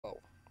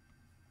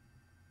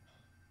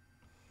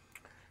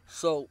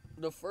So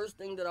the first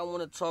thing that I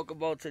want to talk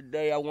about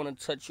today, I want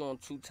to touch on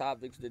two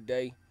topics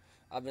today.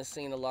 I've been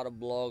seeing a lot of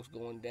blogs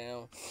going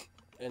down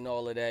and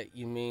all of that.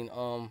 You mean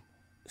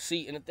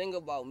see, and the thing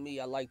about me,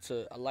 I like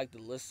to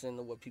listen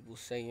to what people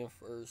saying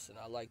first, and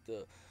I like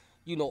to,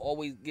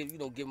 always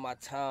give my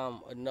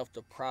time enough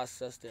to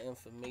process the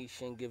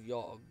information, give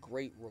y'all a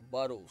great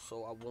rebuttal,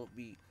 so I won't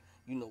be,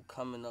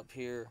 coming up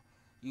here,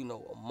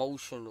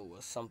 emotional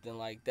or something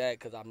like that,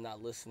 because I'm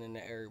not listening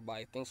to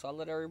everybody think. So I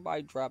let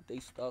everybody drop their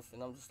stuff,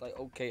 and I'm just like,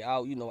 okay,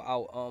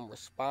 I'll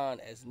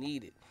respond as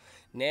needed.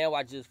 Now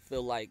I just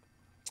feel like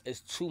it's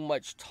too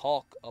much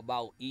talk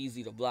about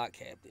Eazy the Block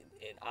Captain,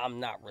 and I'm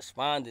not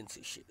responding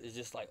to shit. It's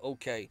just like,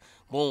 okay,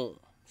 boom.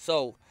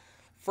 So,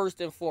 first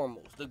and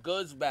foremost, the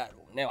Goodz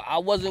battle. Now, I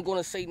wasn't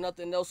gonna say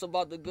nothing else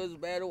about the Goodz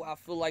battle. I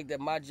feel like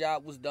that my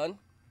job was done.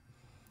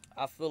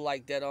 I feel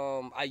like that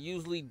I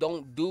usually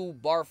don't do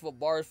bar for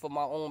bars for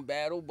my own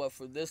battle, but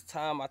for this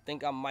time I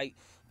think I might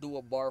do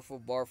a bar for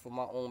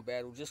my own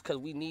battle, just because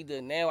we need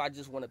to. Now I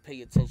just want to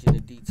pay attention to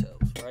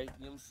details, right?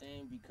 You know what I'm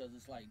saying? Because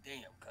it's like,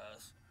 damn,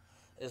 cuz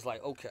it's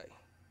like, okay,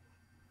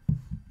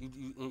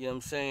 you know what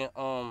I'm saying?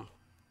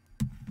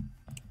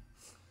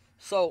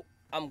 So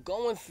I'm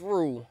going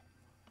through.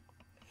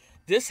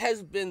 This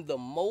has been the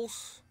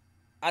most,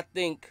 I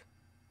think,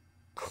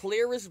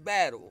 clearest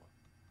battle,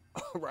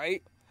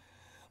 right?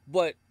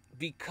 But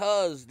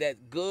because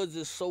that Goodz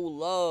is so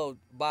loved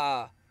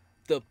by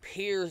the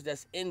peers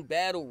that's in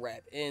battle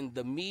rap and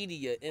the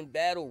media in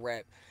battle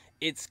rap,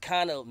 it's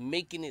kind of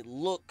making it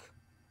look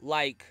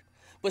like,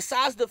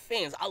 besides the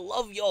fans, I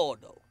love y'all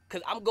though.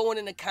 Cause I'm going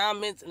in the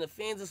comments and the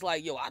fans is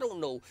like, yo, I don't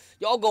know.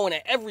 Y'all going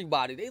at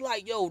everybody. They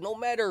like, yo, no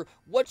matter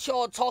what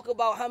y'all talk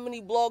about, how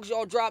many blogs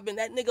y'all dropping,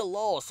 that nigga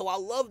lost. So I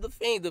love the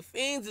fans. The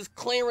fans is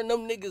clearing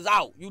them niggas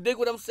out. You dig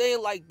what I'm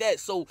saying? Like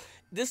that. So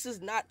this is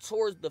not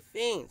towards the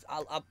fans.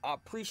 I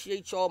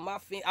appreciate y'all, my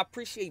fans. I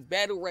appreciate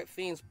battle rap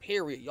fans,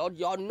 period.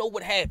 Y'all know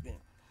what happened.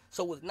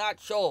 So it's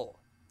not y'all.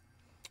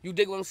 You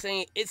dig what I'm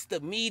saying? It's the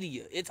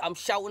media. I'm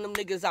shouting them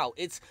niggas out.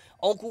 It's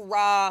Uncle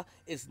Ra.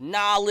 It's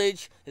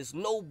Knowledge. It's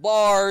No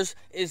Bars.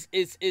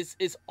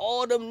 It's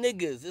all them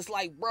niggas. It's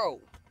like, bro,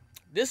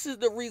 this is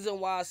the reason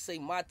why I say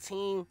my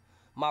team,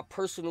 my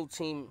personal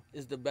team,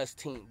 is the best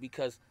team.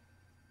 Because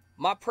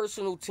my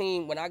personal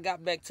team, when I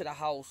got back to the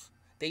house,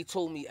 they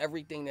told me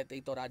everything that they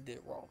thought I did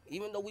wrong.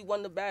 Even though we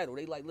won the battle,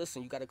 they like,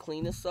 listen, you got to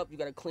clean this up. You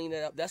got to clean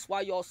that up. That's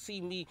why y'all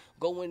see me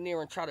go in there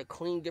and try to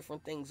clean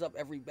different things up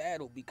every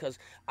battle, because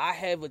I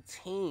have a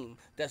team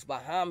that's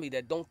behind me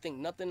that don't think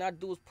nothing I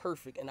do is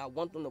perfect, and I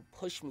want them to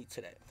push me to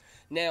that.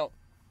 Now,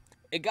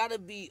 it got to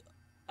be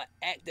an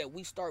act that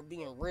we start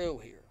being real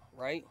here,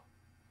 right?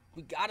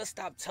 We got to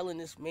stop telling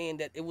this man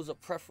that it was a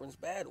preference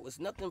battle.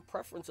 It's nothing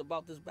preference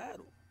about this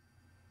battle.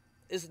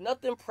 It's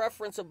nothing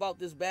preference about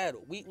this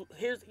battle.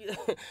 Here's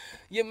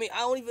you mean I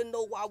don't even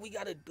know why we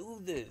gotta do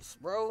this,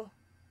 bro.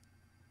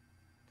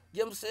 You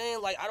know what I'm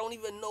saying? Like, I don't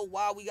even know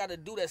why we gotta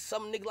do that.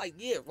 Some nigga like,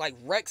 yeah, like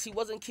Rex, he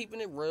wasn't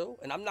keeping it real.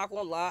 And I'm not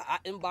gonna lie, I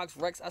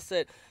inboxed Rex. I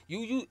said,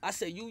 you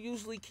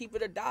usually keep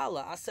it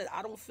 $1. I said,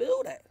 I don't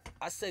feel that.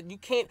 I said, you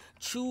can't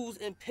choose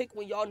and pick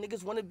when y'all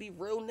niggas wanna be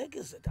real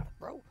niggas,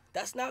 bro.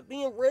 That's not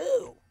being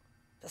real.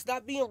 That's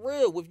not being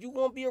real. If you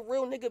gonna be a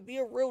real nigga, be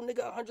a real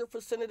nigga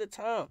 100% of the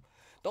time.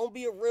 Don't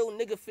be a real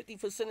nigga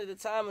 50% of the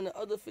time, and the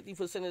other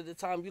 50% of the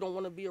time you don't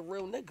want to be a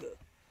real nigga.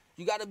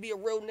 You got to be a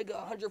real nigga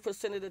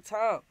 100% of the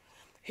time.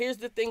 Here's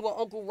the thing with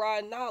Uncle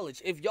Ryan Knowledge.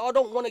 If y'all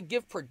don't want to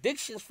give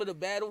predictions for the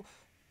battle,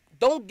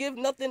 don't give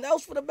nothing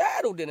else for the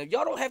battle then. If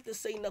y'all don't have to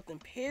say nothing,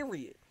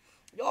 period.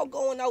 Y'all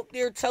going out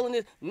there telling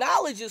this.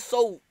 Knowledge is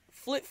so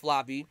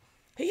flip-floppy.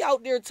 He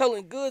out there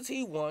telling Goodz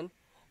he won.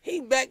 He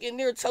back in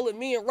there telling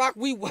me and Rock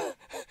we won.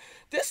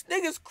 This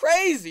nigga's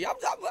crazy. I'm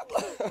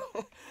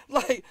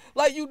like,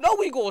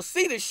 we gonna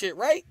see this shit,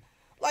 right?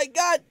 Like,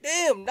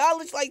 goddamn,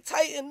 Knowledge, like,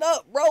 tighten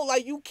up, bro.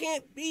 Like, you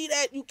can't be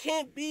that. You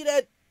can't be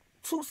that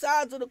two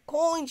sides of the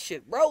coin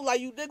shit, bro. Like,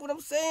 you dig what I'm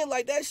saying?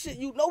 Like, that shit,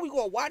 we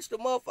gonna watch the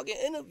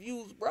motherfucking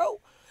interviews, bro.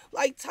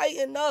 Like,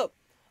 tighten up.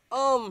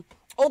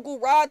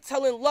 Uncle Rod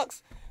telling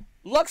Lux,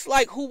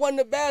 like, who won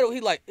the battle? He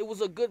like, it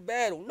was a good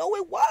battle. No,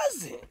 it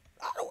wasn't.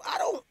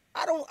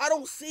 I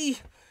don't see.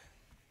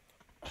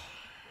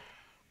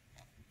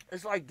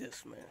 It's like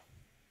this,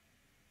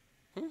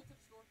 man.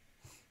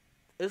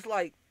 It's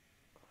like,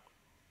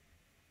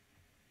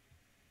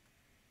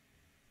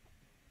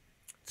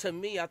 to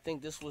me, I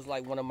think this was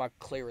like one of my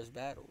clearest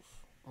battles,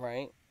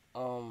 right?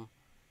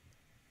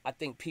 I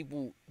think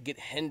people get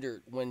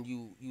hindered when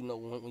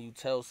when you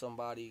tell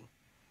somebody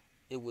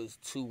it was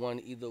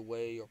 2-1 either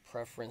way or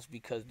preference,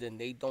 because then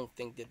they don't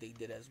think that they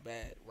did as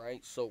bad,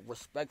 right? So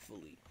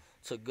respectfully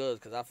to Goodz,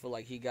 because I feel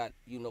like he got,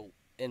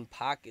 in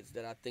pockets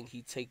that I think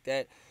he take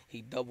that,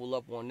 he double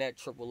up on that,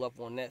 triple up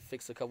on that,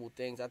 fix a couple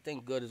things. I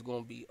think Goodz is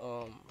gonna be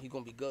he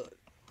gonna be good.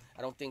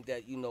 I don't think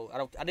that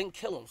I didn't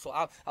kill him, so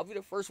I'll be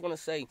the first one to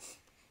say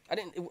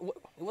it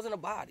wasn't a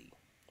body,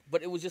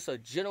 but it was just a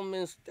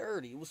gentleman's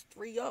 30. It was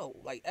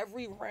 3-0. Like,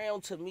 every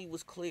round to me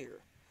was clear.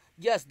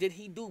 Yes, did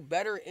he do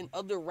better in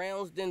other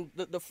rounds than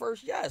the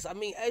first? Yes. I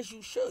mean, as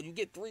you should. You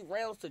get 3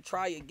 rounds to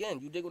try again.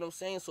 You dig what I'm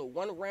saying? So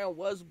 1 round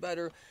was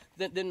better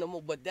than the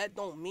more. But that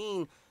don't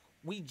mean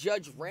we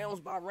judge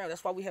rounds by round.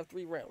 That's why we have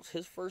 3 rounds.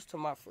 His first to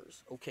my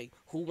first. Okay,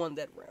 who won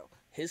that round?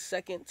 His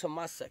second to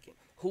my second.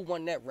 Who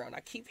won that round? I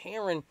keep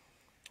hearing,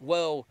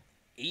 well,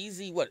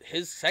 Eazy, what,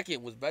 his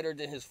second was better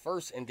than his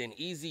first, and then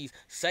Eazy's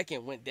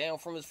second went down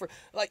from his first.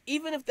 Like,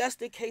 even if that's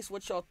the case,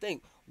 what y'all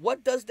think?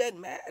 What does that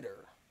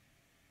matter?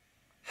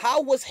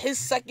 How was his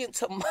second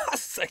to my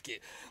second?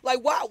 Like,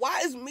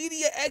 why is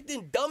media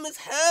acting dumb as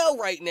hell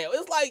right now?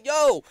 It's like,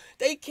 yo,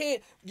 they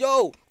can't,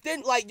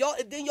 then like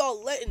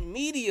y'all letting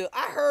media.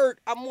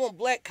 I'm on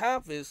Black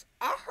Compass.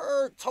 I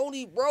heard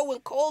Tony Bro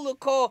and Cola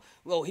call,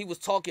 well, he was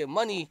talking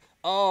money.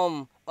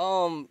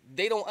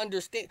 They don't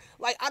understand.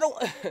 Like, I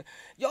don't,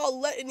 y'all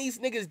letting these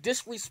niggas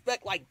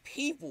disrespect like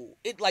people.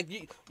 It like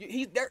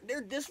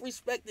they're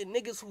disrespecting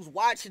niggas who's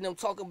watching them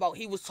talking about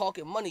he was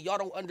talking money. Y'all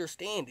don't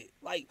understand it.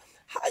 Like,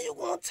 how you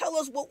gonna tell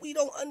us what we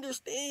don't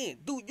understand?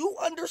 Do you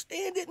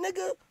understand it,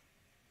 nigga?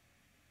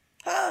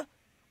 Huh?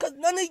 Cause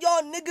none of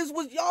y'all niggas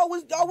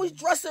was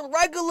dressing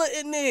regular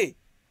in there.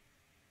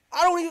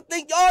 I don't even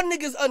think y'all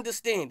niggas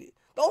understand it.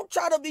 Don't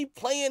try to be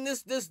playing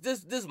this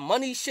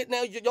money shit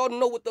now. Y'all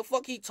know what the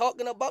fuck he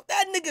talking about.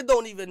 That nigga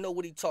don't even know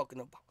what he talking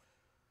about.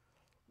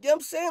 You know what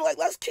I'm saying? Like,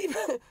 let's keep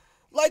it,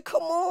 like,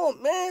 come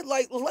on, man.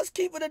 Like, let's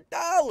keep it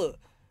 $1.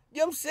 You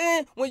know what I'm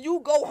saying? When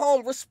you go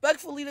home,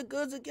 respectfully to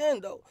Goodz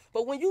again, though.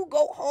 But when you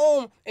go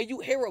home and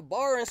you hear a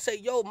bar and say,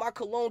 yo, my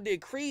cologne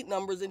did Creed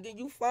numbers, and then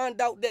you find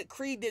out that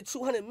Creed did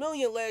 200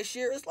 million last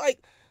year, it's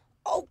like,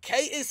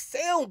 okay, it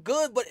sound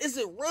good, but is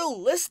it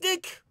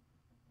realistic?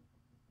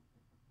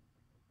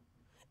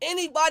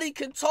 Anybody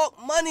can talk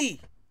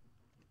money.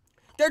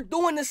 They're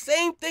doing the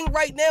same thing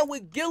right now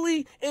with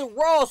Gilly and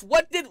Ross.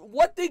 What did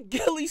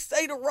Gilly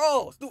say to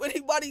Ross? Do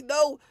anybody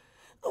know?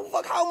 Oh,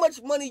 fuck, how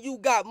much money you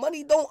got?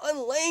 Money don't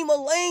unlame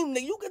a lame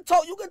nigga. You can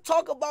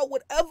talk about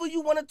whatever you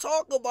want to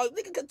talk about.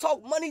 Nigga can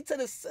talk money to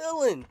the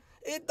ceiling.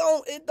 It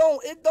don't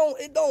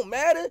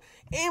matter.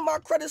 And my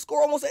credit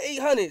score almost at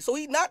 800. So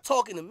he not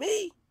talking to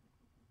me.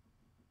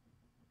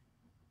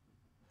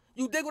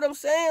 You dig what I'm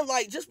saying?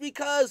 Like, just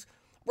because,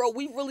 bro,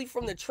 we really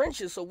from the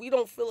trenches, so we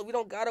don't feel it. We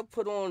don't gotta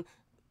put on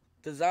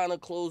designer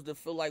clothes to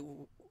feel like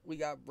we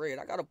got bread.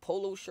 I got a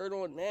polo shirt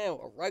on now,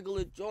 a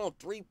regular joint,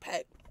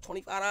 3-pack,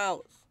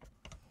 $25.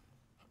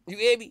 You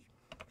hear me?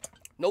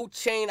 No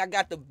chain, I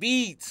got the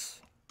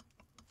beads.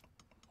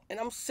 And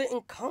I'm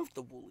sitting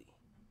comfortably.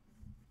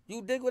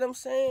 You dig what I'm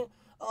saying?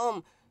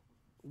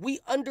 We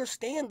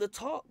understand the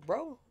talk,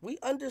 bro. We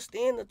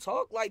understand the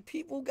talk. Like,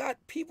 people got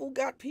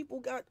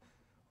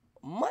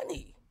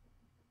money.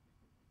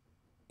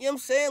 You know what I'm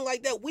saying?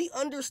 Like that, we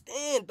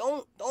understand.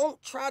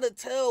 Don't try to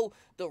tell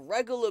the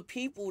regular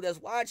people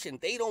that's watching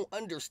they don't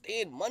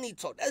understand money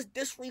talk. That's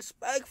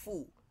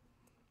disrespectful.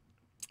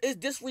 It's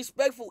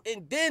disrespectful.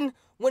 And then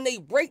when they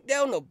break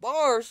down the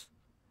bars,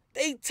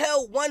 they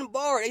tell one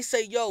bar. They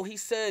say, yo, he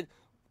said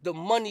the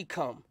money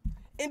come.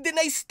 And then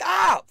they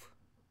stop.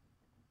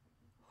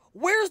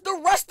 Where's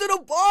the rest of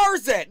the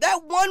bars at?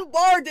 That one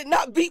bar did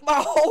not beat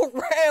my whole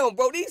round,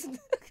 bro. These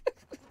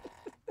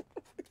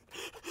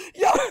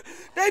yo,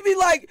 they be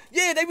like,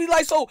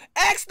 so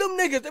ask them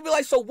niggas. They be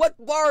like, so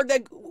what bar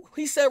that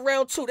he said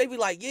round 2? They be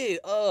like, yeah,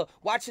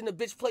 watching the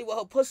bitch play with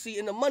her pussy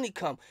and the money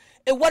come.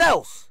 And what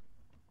else?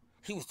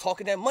 He was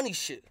talking that money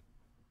shit.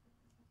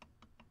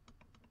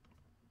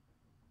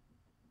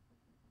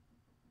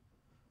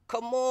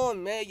 Come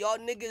on, man, y'all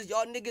niggas.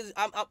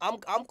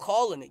 I'm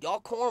calling it.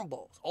 Y'all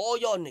cornballs. All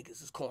y'all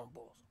niggas is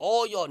cornballs.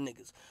 All y'all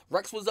niggas.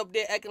 Rex was up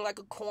there acting like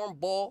a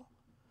cornball.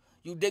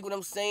 You dig what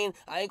I'm saying?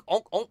 I ain't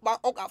my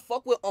Unc. I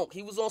fuck with Unc.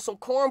 He was on some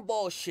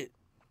cornball shit.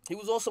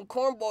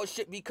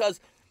 Because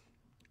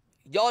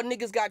y'all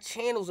niggas got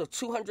channels of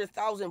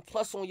 200,000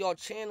 plus on y'all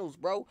channels,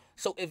 bro.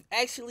 So if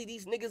actually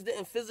these niggas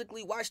didn't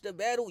physically watch the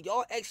battle,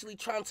 y'all actually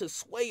trying to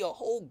sway a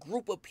whole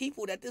group of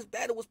people that this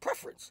battle was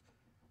preference.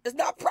 It's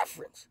not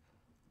preference.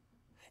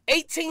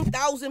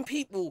 18,000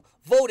 people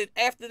voted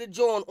after the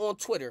joint on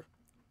Twitter.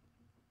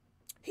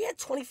 He had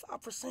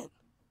 25%.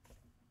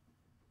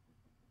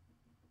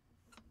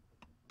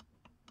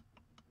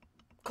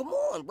 Come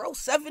on, bro.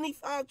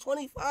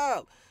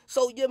 75-25.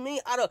 So, you mean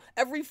out of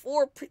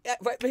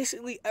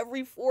basically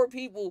every 4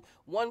 people,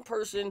 one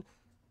person,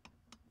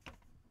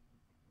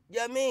 you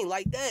know what I mean?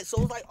 Like that.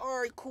 So it's like,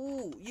 all right,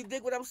 cool. You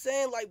dig what I'm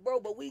saying? Like, bro,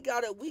 but we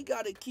gotta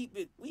keep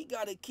it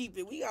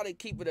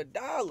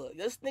 $1.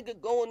 This nigga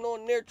going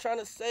on there trying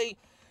to say,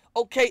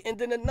 okay, and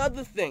then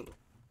another thing.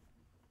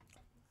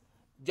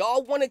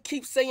 Y'all want to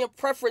keep saying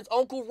preference.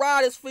 Uncle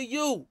Rod is for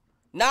you.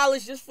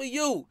 Knowledge is for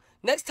you.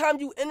 Next time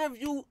you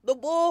interview the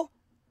bull,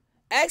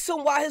 ask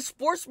him why his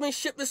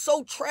sportsmanship is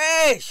so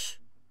trash.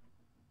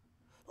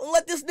 Don't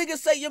let this nigga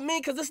say you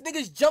mean because this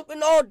nigga's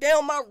jumping all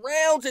down my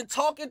rounds and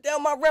talking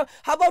down my round.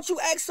 How about you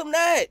ask him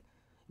that?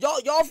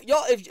 Y'all,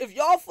 if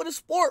y'all for the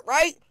sport,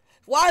 right?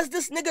 Why is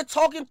this nigga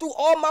talking through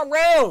all my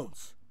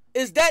rounds?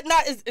 Is that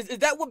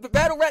what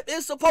battle rap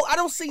is supposed? I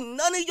don't see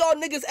none of y'all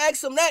niggas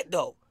ask him that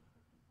though.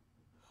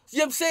 You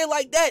know what I'm saying?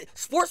 Like that.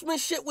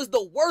 Sportsmanship was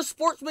the worst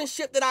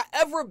sportsmanship that I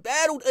ever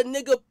battled a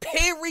nigga,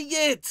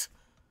 period.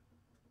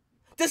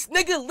 This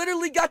nigga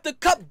literally got the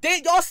cup.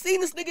 Y'all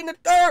seen this nigga in the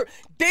third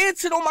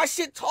dancing on my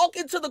shit,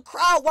 talking to the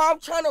crowd while I'm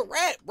trying to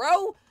rap,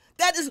 bro.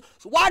 That is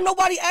why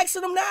nobody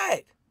asking him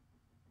that.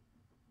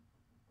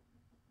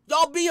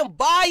 Y'all being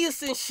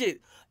biased and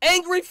shit.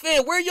 Angry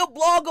fan, where your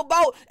blog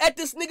about at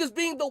this niggas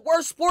being the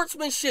worst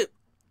sportsmanship?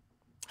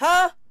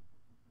 Huh?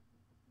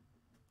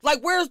 Like,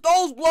 where's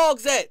those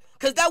blogs at?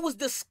 Because that was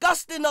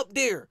disgusting up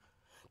there.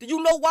 Do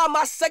you know why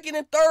my second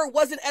and third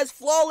wasn't as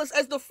flawless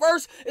as the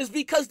first? Is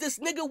because this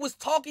nigga was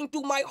talking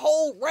through my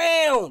whole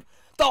round.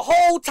 The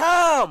whole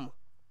time.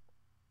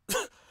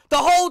 The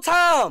whole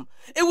time.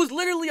 It was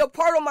literally a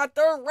part of my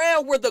third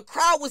round where the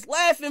crowd was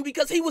laughing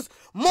because he was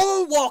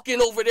moonwalking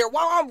over there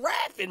while I'm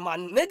rapping, my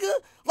nigga.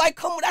 Like,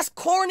 come on, that's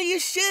corny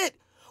as shit.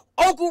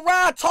 Uncle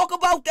Rod, talk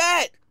about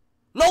that.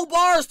 No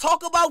bars,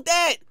 talk about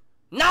that.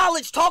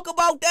 Knowledge, talk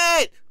about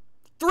that.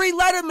 3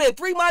 Letterman,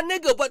 3 my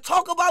nigga, but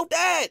talk about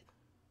that.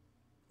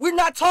 We're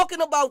not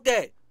talking about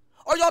that.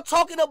 Are y'all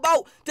talking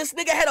about this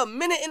nigga had a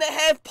minute and a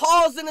half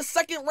pause in the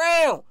second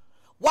round?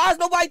 Why is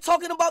nobody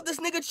talking about this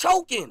nigga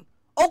choking?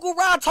 Uncle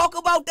Rod, talk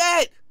about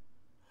that.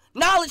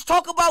 Knowledge,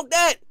 talk about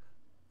that.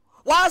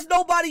 Why is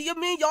nobody, you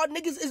mean y'all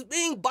niggas is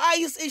being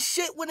biased as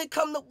shit when it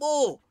come to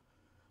bull?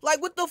 Like,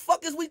 what the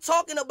fuck is we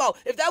talking about?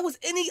 If that was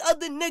any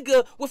other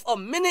nigga with a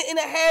minute and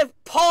a half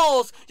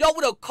pause, y'all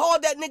would have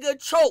called that nigga a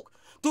choke.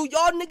 Do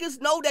y'all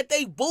niggas know that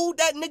they booed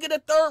that nigga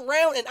the third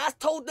round and I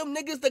told them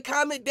niggas to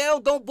comment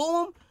down, don't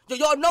boo him?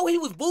 Y'all know he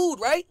was booed,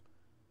 right?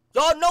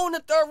 Y'all know in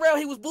the third round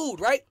he was booed,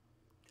 right?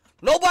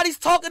 Nobody's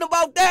talking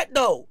about that,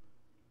 though.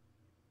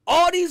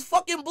 All these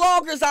fucking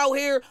bloggers out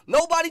here,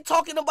 nobody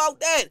talking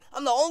about that.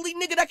 I'm the only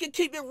nigga that can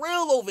keep it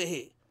real over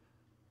here.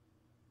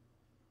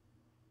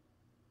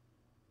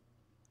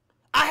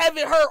 I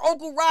haven't heard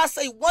Uncle Rod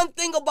say one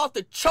thing about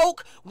the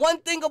choke, one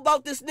thing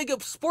about this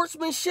nigga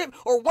sportsmanship,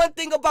 or one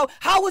thing about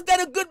how is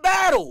that a good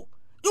battle?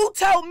 You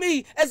tell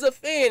me as a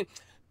fan,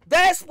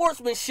 bad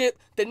sportsmanship,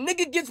 the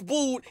nigga gets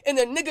booed, and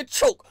the nigga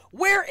choke.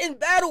 Where in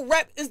battle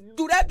rap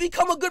do that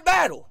become a good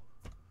battle?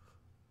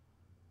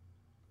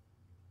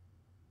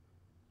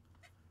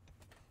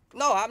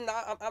 No, I'm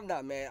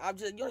not, man. I'm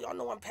just, y'all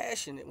know I'm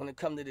passionate when it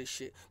comes to this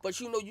shit. But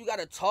you know, you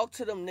gotta talk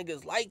to them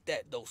niggas like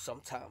that though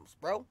sometimes,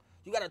 bro.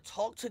 You gotta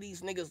talk to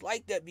these niggas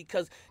like that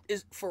because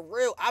it's for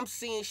real. I'm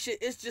seeing shit.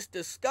 It's just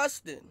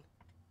disgusting.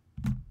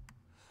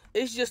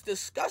 It's just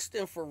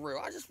disgusting for real.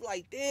 I just be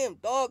like, damn,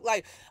 dog.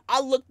 Like, I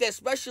looked at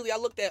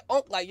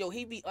Unc like, yo,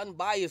 he be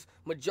unbiased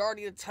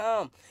majority of the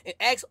time. And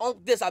asked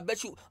Unc this. I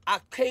bet you, I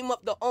came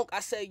up to Unc.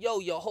 I said, yo,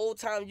 your whole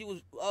time you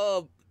was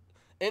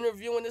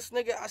interviewing this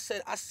nigga. I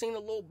said, I seen a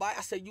little bite.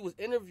 I said, you was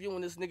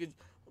interviewing this nigga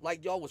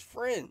like y'all was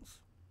friends.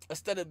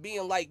 Instead of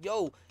being like,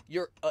 yo,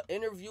 you're an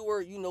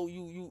interviewer, you know,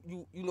 you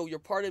know, you're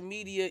part of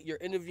media, you're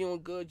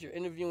interviewing Goodz, you're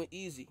interviewing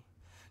Eazy.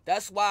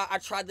 That's why I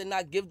tried to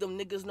not give them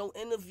niggas no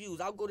interviews.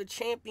 I'll go to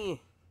Champion.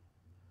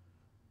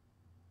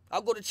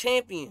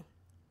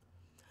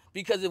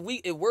 Because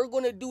if we're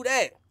gonna do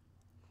that,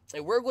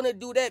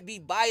 be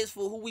biased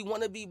for who we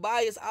want to be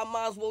biased, I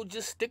might as well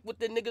just stick with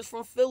the niggas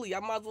from Philly. I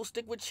might as well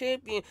stick with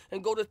Champion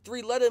and go to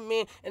 3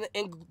 Letterman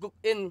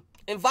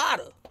and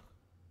Vada.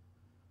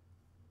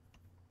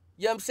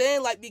 You know what I'm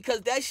saying? Like,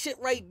 because that shit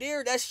right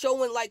there, that's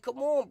showing like, come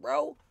on,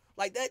 bro.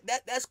 Like,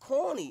 that's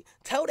corny.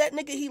 Tell that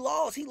nigga he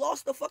lost. He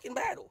lost the fucking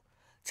battle.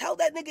 Tell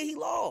that nigga he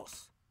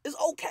lost. It's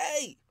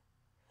okay.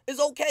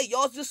 It's okay.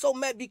 Y'all just so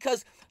mad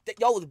because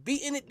y'all was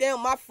beating it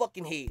down my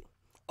fucking head.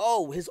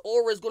 Oh, his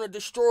aura is gonna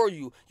destroy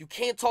you. You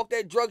can't talk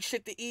that drug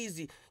shit to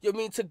Eazy. You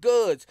mean to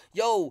Goodz.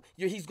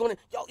 He's gonna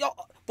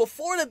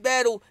before the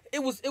battle, it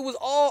was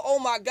all, oh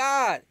my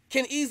God,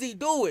 can Eazy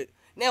do it?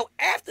 Now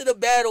after the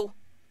battle,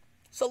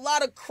 it's a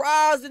lot of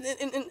cries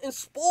and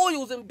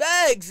spoils and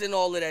bags and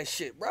all of that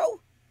shit,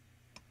 bro.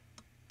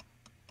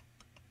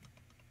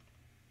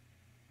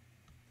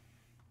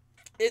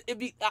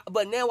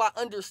 But now I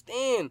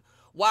understand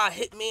why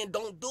Hitman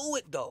don't do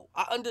it, though.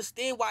 I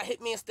understand why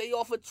Hitman stay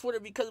off of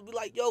Twitter because it be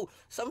like, yo,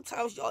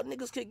 sometimes y'all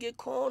niggas could get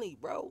corny,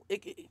 bro.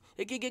 It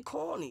could get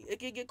corny. It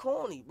could get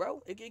corny,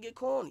 bro. It could get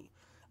corny.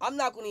 I'm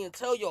not going to even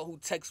tell y'all who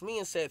text me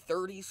and said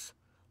 30s.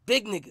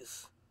 Big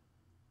niggas.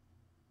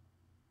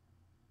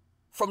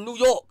 From New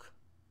York.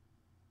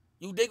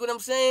 You dig what I'm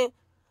saying?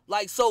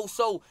 Like, so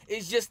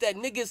it's just that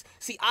niggas,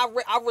 see, I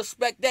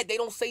respect that. They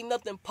don't say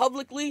nothing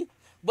publicly,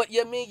 but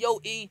you mean, yo,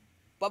 E,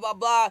 blah, blah,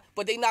 blah,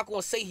 but they not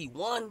going to say he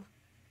won.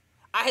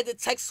 I had to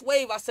text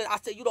Swave. I said,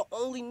 you the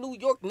only New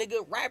York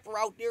nigga rapper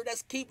out there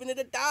that's keeping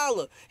it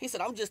 $1. He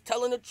said, I'm just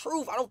telling the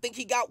truth. I don't think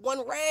he got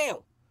 1 round.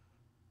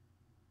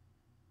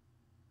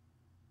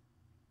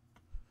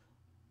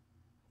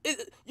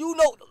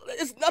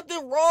 It's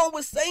nothing wrong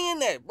with saying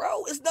that,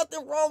 bro. It's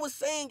nothing wrong with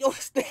saying, yo,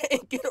 stand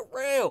and get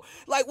around.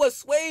 Like what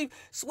Swave,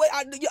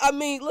 I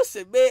mean,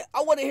 listen, man,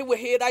 I want to hear what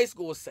Head Ice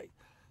gonna say.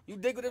 You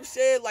dig what I'm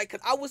saying? Like,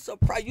 cause I was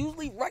surprised.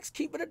 Usually Rex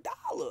keeping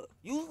 $1.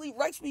 Usually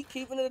Rex be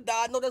keeping it $1.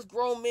 I know that's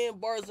grown man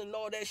bars and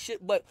all that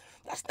shit, but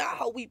that's not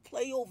how we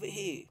play over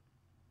here.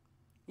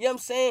 You know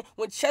what I'm saying?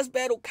 When Chess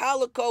battled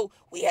Calico,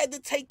 we had to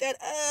take that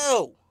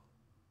L.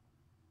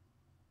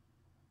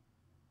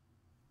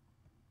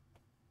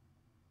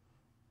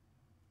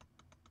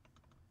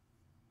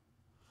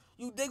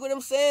 You dig what I'm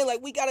saying?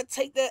 Like, we gotta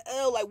take that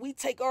L. Like, we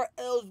take our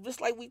L's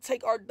just like we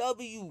take our W's.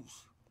 You know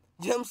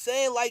what I'm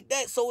saying? Like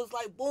that. So it's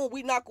like, boom,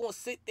 we not gonna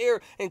sit there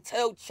and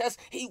tell Chess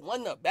he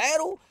won the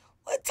battle.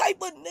 What type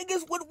of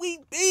niggas would we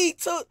be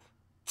to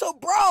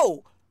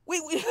bro? We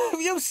you know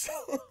what I'm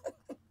saying?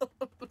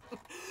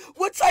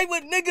 What type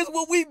of niggas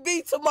would we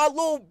be to my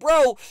little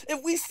bro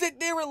if we sit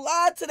there and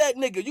lie to that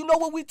nigga? You know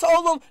what we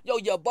told him? Yo,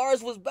 your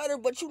bars was better,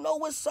 but you know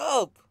what's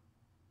up.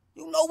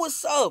 You know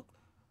what's up.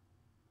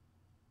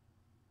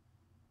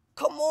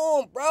 Come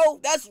on,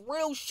 bro. That's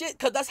real shit,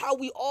 because that's how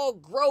we all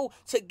grow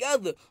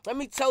together. Let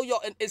me tell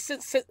y'all, and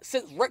since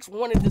Rex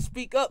wanted to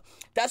speak up,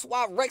 that's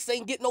why Rex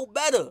ain't get no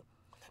better.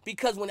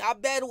 Because when I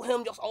battled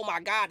him, y'all, oh my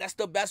God, that's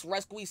the best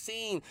Rex we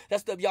seen.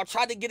 Y'all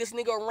tried to get this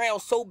nigga around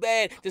so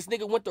bad, this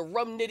nigga went to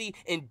Rum Nitty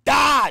and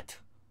died.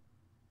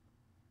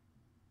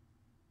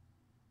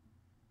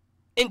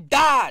 And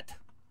died.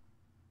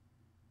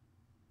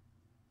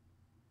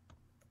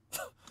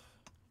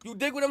 You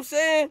dig what I'm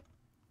saying?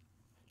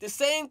 The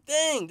same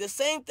thing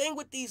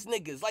with these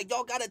niggas. Like,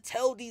 y'all gotta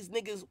tell these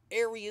niggas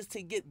areas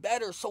to get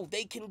better so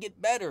they can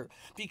get better.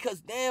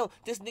 Because now,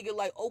 this nigga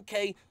like,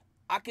 okay,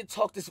 I can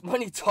talk this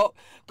money talk,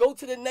 go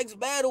to the next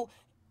battle,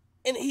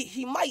 and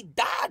he might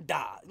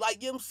die.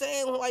 Like, you know what I'm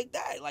saying? Like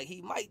that. Like,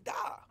 he might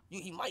die.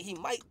 He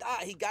might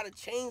die. He gotta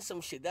change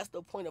some shit. That's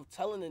the point of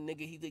telling the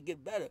nigga he did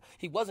get better.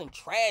 He wasn't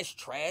trash.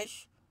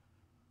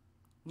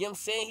 You know what I'm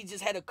saying? He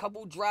just had a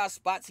couple dry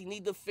spots. He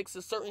need to fix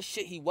a certain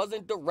shit. He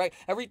wasn't direct.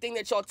 Everything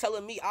that y'all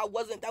telling me I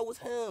wasn't, that was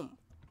him.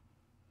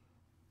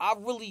 I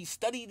really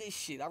studied this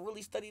shit. I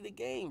really studied the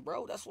game,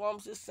 bro. That's why I'm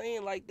just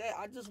saying like that.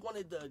 I just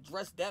wanted to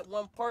address that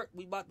one part.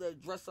 We about to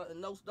address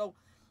something else, though.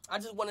 I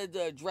just wanted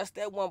to address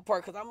that one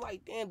part because I'm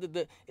like, damn,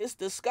 it's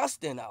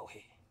disgusting out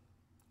here.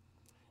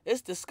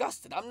 It's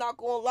disgusting. I'm not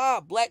going to lie.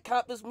 Black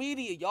Compass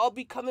Media, y'all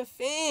becoming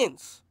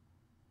fans.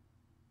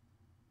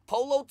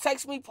 Polo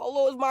text me.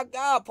 Polo is my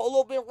guy.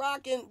 Polo been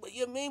rocking, but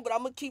you know what I mean? But I'm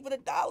going to keep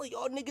it $1.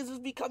 Y'all niggas is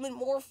becoming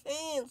more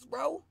fans,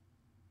 bro.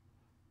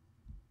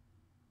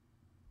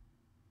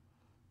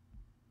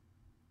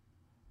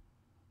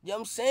 You know what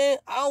I'm saying?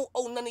 I don't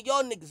owe none of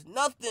y'all niggas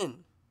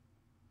nothing.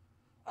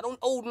 I don't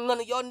owe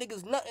none of y'all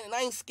niggas nothing, and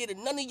I ain't scared of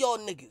none of y'all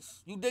niggas.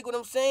 You dig what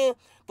I'm saying?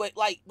 But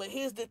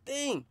here's the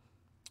thing.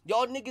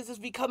 Y'all niggas is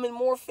becoming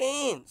more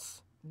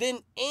fans than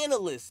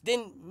analysts,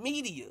 than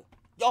media.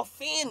 Y'all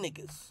fan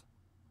niggas.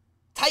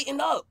 Tighten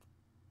up.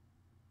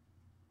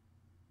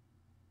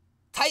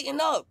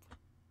 Tighten up.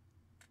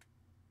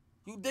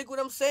 You dig what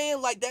I'm saying?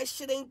 Like, that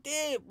shit ain't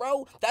there,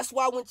 bro. That's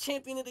why when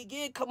Champion of the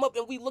Year come up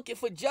and we looking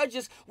for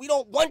judges, we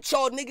don't want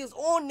y'all niggas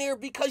on there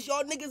because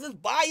y'all niggas is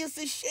biased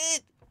as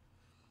shit.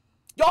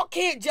 Y'all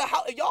can't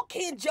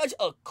judge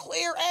a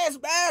clear ass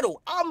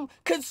battle. I'm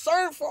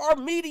concerned for our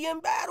median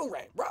battle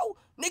rap, bro.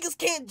 Niggas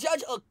can't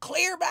judge a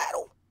clear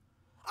battle.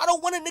 I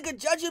don't want a nigga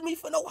judging me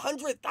for no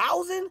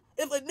 100,000.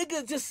 If a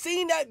nigga just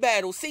seen that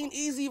battle, seen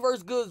Eazy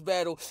versus Goodz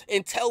battle,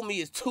 and tell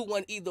me it's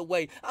 2-1 either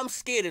way, I'm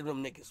scared of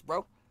them niggas,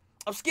 bro.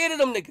 I'm scared of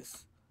them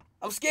niggas.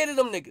 I'm scared of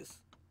them niggas.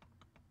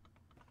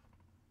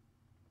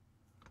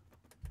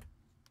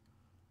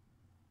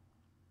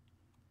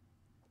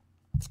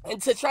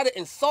 And to try to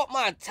insult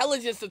my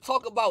intelligence to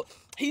talk about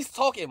he's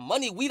talking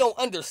money, we don't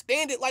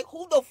understand it. Like,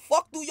 who the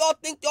fuck do y'all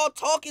think y'all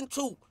talking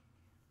to?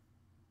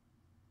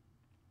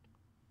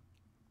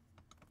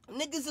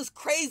 Niggas is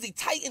crazy.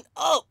 Tighten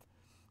up.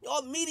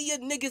 Y'all media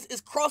niggas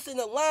is crossing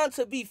the line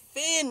to be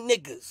fan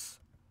niggas.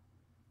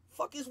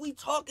 Fuck is we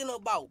talking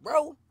about,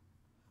 bro?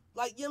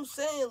 Like, you know what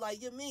I'm saying?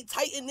 Like, you mean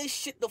tighten this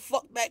shit the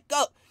fuck back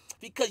up.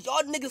 Because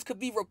y'all niggas could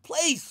be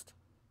replaced.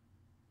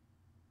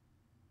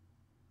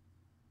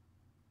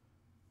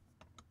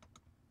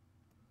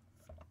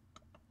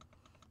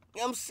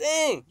 You know what I'm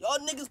saying? Y'all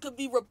niggas could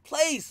be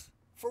replaced.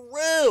 For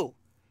real.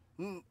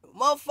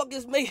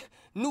 Motherfuckers make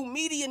new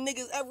media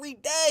niggas every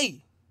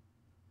day.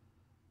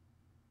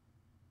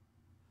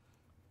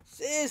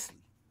 Seriously.